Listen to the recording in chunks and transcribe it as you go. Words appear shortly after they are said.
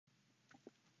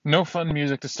No fun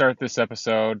music to start this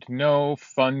episode. No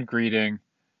fun greeting.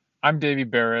 I'm Davey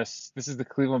Barris. This is the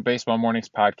Cleveland Baseball Mornings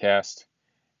podcast.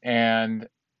 And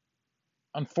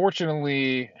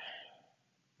unfortunately,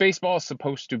 baseball is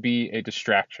supposed to be a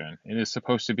distraction. It is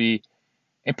supposed to be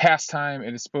a pastime.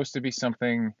 It is supposed to be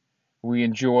something we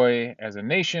enjoy as a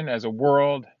nation, as a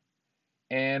world.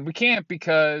 And we can't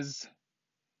because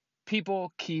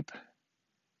people keep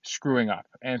screwing up.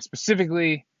 And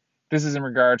specifically, this is in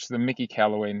regards to the Mickey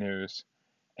Callaway news.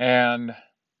 And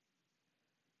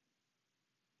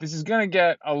this is going to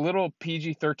get a little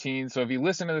PG-13. So if you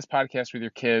listen to this podcast with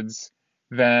your kids,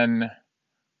 then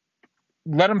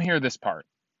let them hear this part.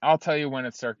 I'll tell you when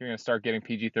it's going to start getting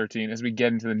PG-13 as we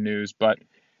get into the news. But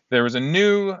there was a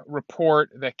new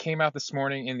report that came out this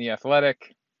morning in The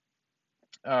Athletic.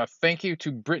 Thank you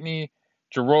to Brittany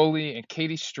Giroli and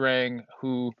Katie Strang,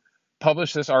 who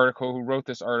published this article, who wrote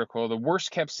this article, The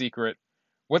Worst Kept Secret,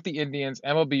 What the Indians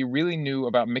MLB Really Knew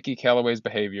About Mickey Callaway's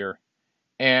Behavior.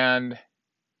 And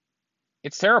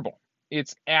it's terrible.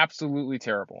 It's absolutely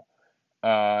terrible.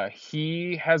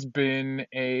 He has been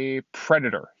a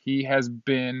predator. He has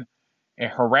been a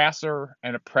harasser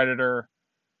and a predator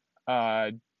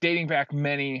uh, dating back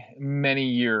many, many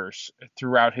years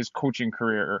throughout his coaching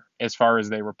career, as far as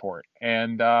they report.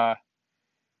 And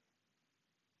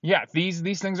yeah, these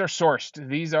things are sourced.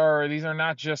 These are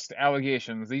not just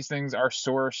allegations. These things are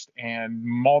sourced, and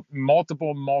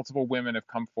multiple women have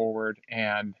come forward.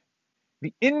 And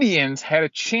the Indians had a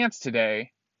chance today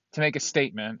to make a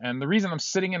statement. And the reason I'm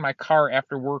sitting in my car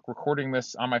after work recording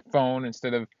this on my phone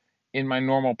instead of in my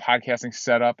normal podcasting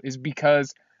setup is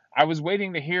because I was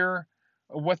waiting to hear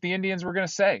what the Indians were going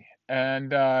to say,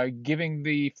 and giving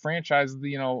the franchise,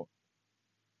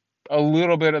 a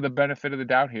little bit of the benefit of the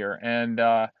doubt here. And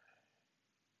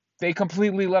they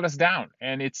completely let us down,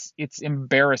 and it's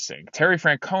embarrassing. Terry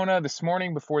Francona this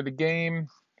morning before the game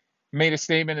made a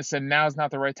statement and said now's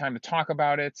not the right time to talk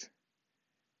about it,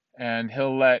 and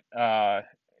he'll let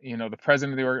the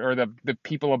president of the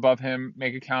people above him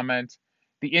make a comment.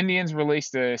 The Indians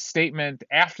released a statement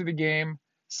after the game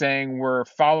saying we're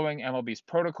following MLB's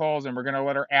protocols and we're going to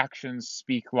let our actions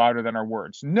speak louder than our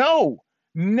words. No,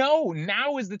 no,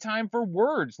 now is the time for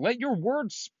words. Let your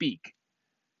words speak.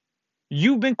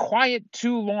 You've been quiet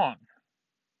too long.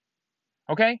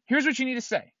 Okay? Here's what you need to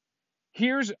say.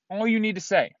 Here's all you need to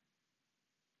say.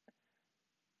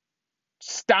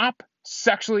 Stop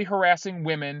sexually harassing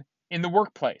women in the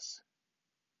workplace.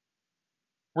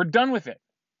 We're done with it.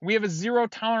 We have a zero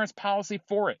tolerance policy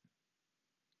for it.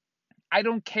 I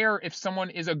don't care if someone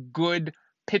is a good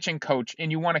pitching coach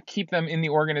and you want to keep them in the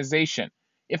organization.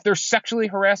 If they're sexually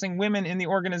harassing women in the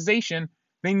organization,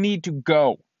 they need to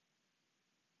go.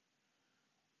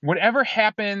 Whatever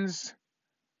happens,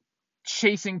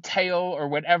 chasing tail or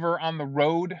whatever on the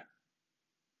road,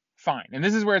 fine. And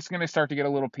this is where it's going to start to get a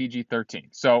little PG-13.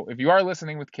 So if you are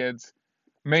listening with kids,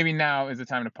 maybe now is the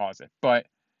time to pause it. But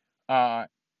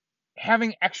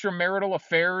having extramarital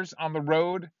affairs on the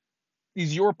road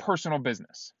is your personal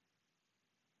business.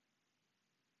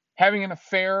 Having an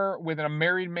affair with a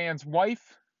married man's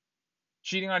wife,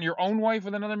 cheating on your own wife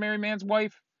with another married man's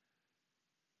wife,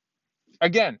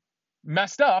 again,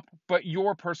 messed up, but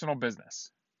your personal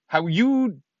business. How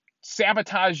you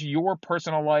sabotage your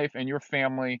personal life and your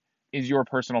family is your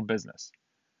personal business.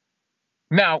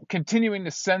 Now, continuing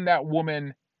to send that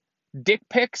woman dick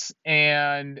pics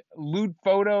and lewd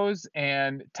photos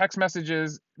and text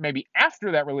messages maybe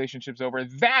after that relationship's over,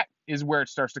 that is where it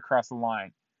starts to cross the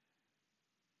line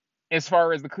as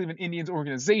far as the Cleveland Indians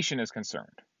organization is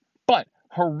concerned. But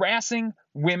harassing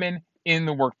women in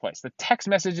the workplace, the text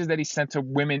messages that he sent to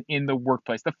women in the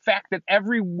workplace, the fact that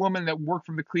every woman that worked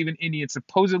for the Cleveland Indians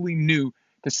supposedly knew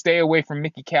to stay away from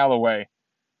Mickey Callaway,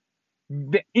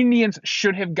 the Indians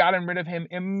should have gotten rid of him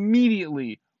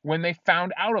immediately when they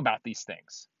found out about these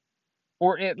things.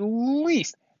 Or at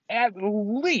least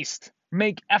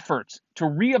make efforts to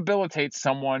rehabilitate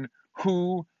someone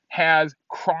who has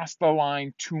crossed the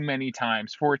line too many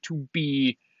times for it to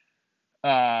be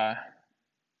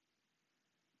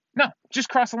no, just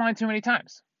crossed the line too many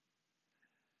times.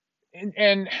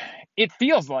 And it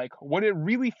feels like, what it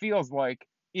really feels like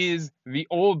is the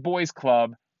old boys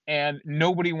club and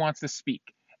nobody wants to speak.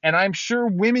 And I'm sure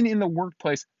women in the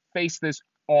workplace face this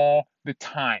all the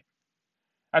time.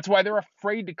 That's why they're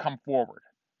afraid to come forward,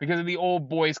 because of the old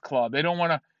boys club. They don't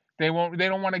want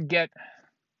to get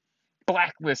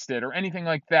blacklisted or anything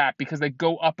like that, because they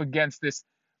go up against this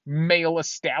male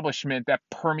establishment that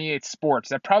permeates sports,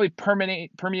 that probably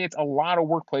permeates a lot of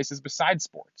workplaces besides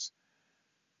sports.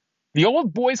 The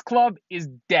old boys club is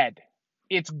dead.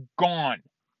 It's gone.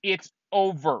 It's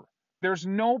over. There's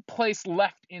no place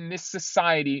left in this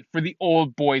society for the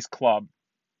old boys club.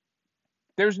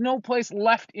 There's no place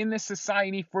left in this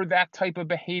society for that type of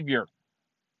behavior.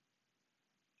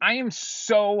 I am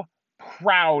so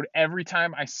proud every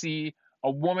time I see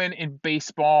a woman in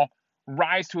baseball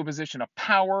rise to a position of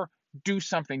power, do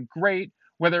something great,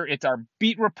 whether it's our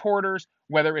beat reporters,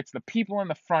 whether it's the people in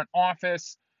the front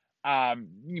office,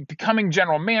 becoming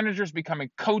general managers, becoming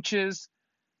coaches.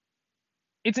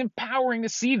 It's empowering to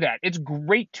see that. It's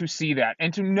great to see that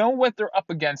and to know what they're up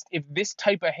against if this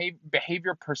type of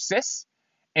behavior persists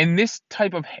and this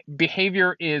type of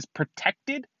behavior is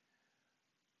protected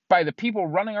by the people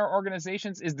running our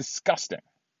organizations is disgusting.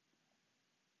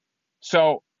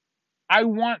 So I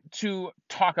want to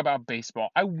talk about baseball.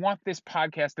 I want this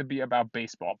podcast to be about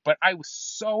baseball, but I was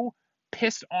so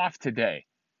pissed off today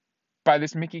by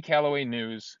this Mickey Callaway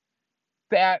news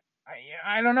that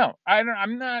I don't know.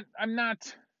 I'm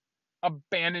not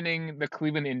abandoning the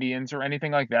Cleveland Indians or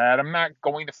anything like that. I'm not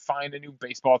going to find a new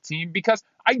baseball team because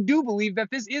I do believe that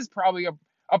this is probably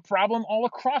a problem all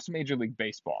across Major League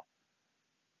Baseball.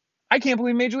 I can't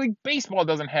believe Major League Baseball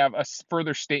doesn't have a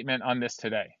further statement on this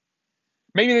today.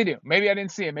 Maybe they do. Maybe I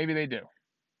didn't see it. Maybe they do.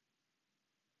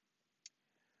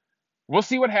 We'll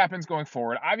see what happens going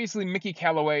forward. Obviously, Mickey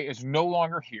Callaway is no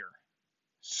longer here.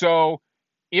 So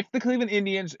if the Cleveland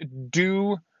Indians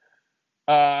do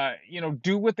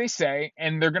what they say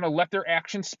and they're going to let their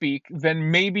actions speak,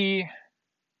 then maybe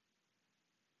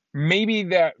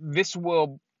that this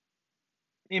will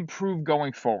improve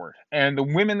going forward. And the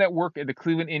women that work at the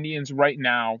Cleveland Indians right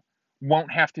now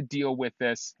won't have to deal with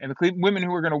this. And the women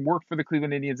who are going to work for the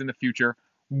Cleveland Indians in the future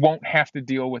won't have to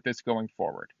deal with this going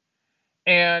forward.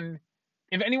 And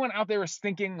if anyone out there is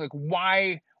thinking, like,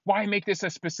 why make this a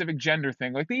specific gender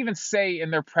thing? Like they even say in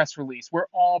their press release where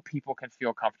all people can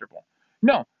feel comfortable.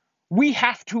 No, we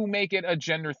have to make it a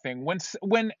gender thing. When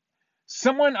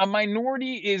someone, a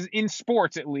minority is in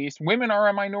sports, at least, women are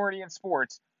a minority in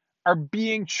sports, are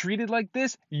being treated like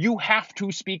this, you have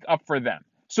to speak up for them.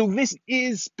 So this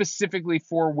is specifically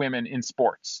for women in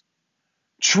sports.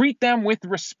 Treat them with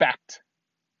respect.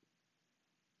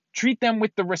 Treat them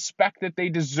with the respect that they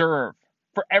deserve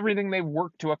for everything they've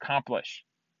worked to accomplish.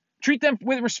 Treat them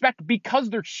with respect because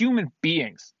they're human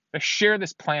beings that share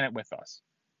this planet with us.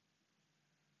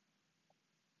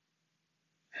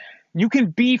 You can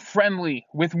be friendly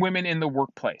with women in the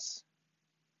workplace.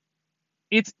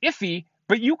 It's iffy,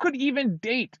 but you could even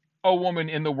date a woman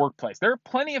in the workplace. There are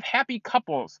plenty of happy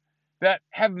couples that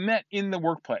have met in the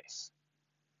workplace.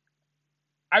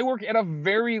 I work at a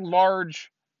very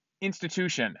large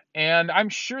institution, and I'm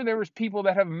sure there was people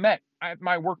that have met at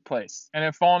my workplace and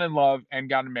have fallen in love and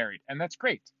gotten married, and that's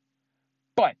great.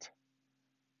 But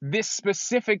this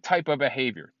specific type of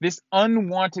behavior, this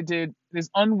unwanted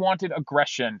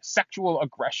aggression, sexual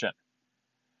aggression,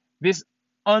 this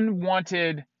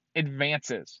unwanted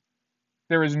advances,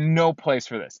 there is no place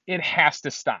for this. It has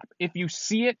to stop. If you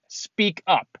see it, speak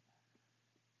up.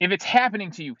 If it's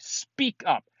happening to you, speak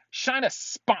up. Shine a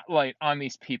spotlight on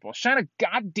these people. Shine a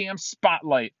goddamn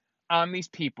spotlight on these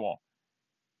people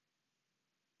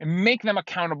and make them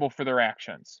accountable for their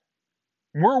actions.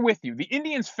 We're with you. The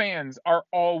Indians fans are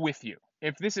all with you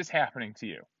if this is happening to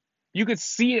you. You could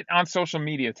see it on social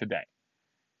media today.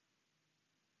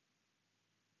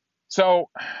 So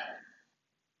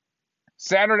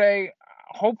Saturday,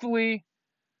 hopefully,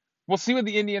 we'll see what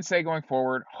the Indians say going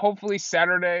forward. Hopefully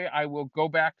Saturday I will go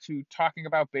back to talking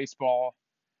about baseball,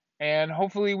 and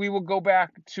hopefully we will go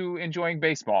back to enjoying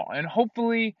baseball. And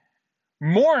hopefully,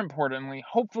 more importantly,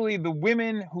 hopefully the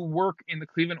women who work in the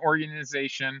Cleveland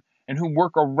organization and who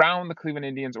work around the Cleveland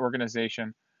Indians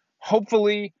organization,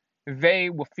 hopefully they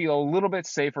will feel a little bit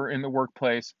safer in the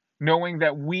workplace knowing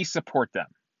that we support them,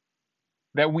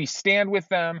 that we stand with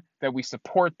them, that we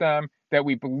support them, that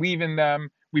we believe in them,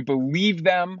 we believe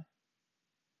them,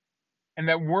 and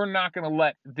that we're not going to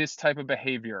let this type of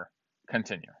behavior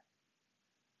continue.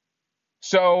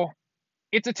 So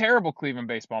it's a terrible Cleveland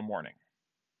baseball morning.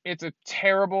 It's a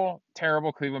terrible,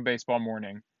 terrible Cleveland baseball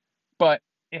morning, but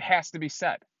it has to be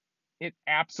said. It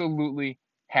absolutely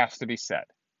has to be said.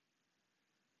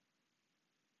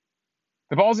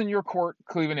 The ball's in your court,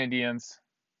 Cleveland Indians.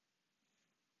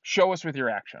 Show us with your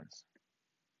actions.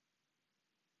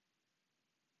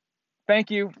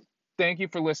 Thank you. Thank you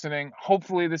for listening.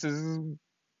 Hopefully this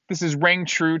is rang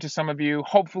true to some of you.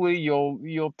 Hopefully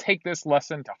you'll take this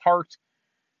lesson to heart.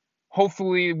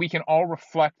 Hopefully we can all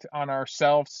reflect on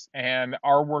ourselves and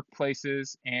our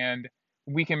workplaces, and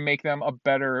we can make them a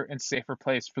better and safer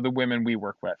place for the women we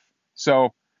work with.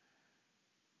 So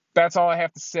that's all I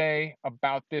have to say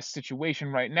about this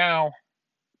situation right now.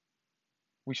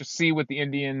 We shall see what the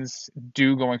Indians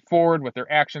do going forward, what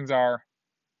their actions are.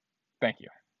 Thank you.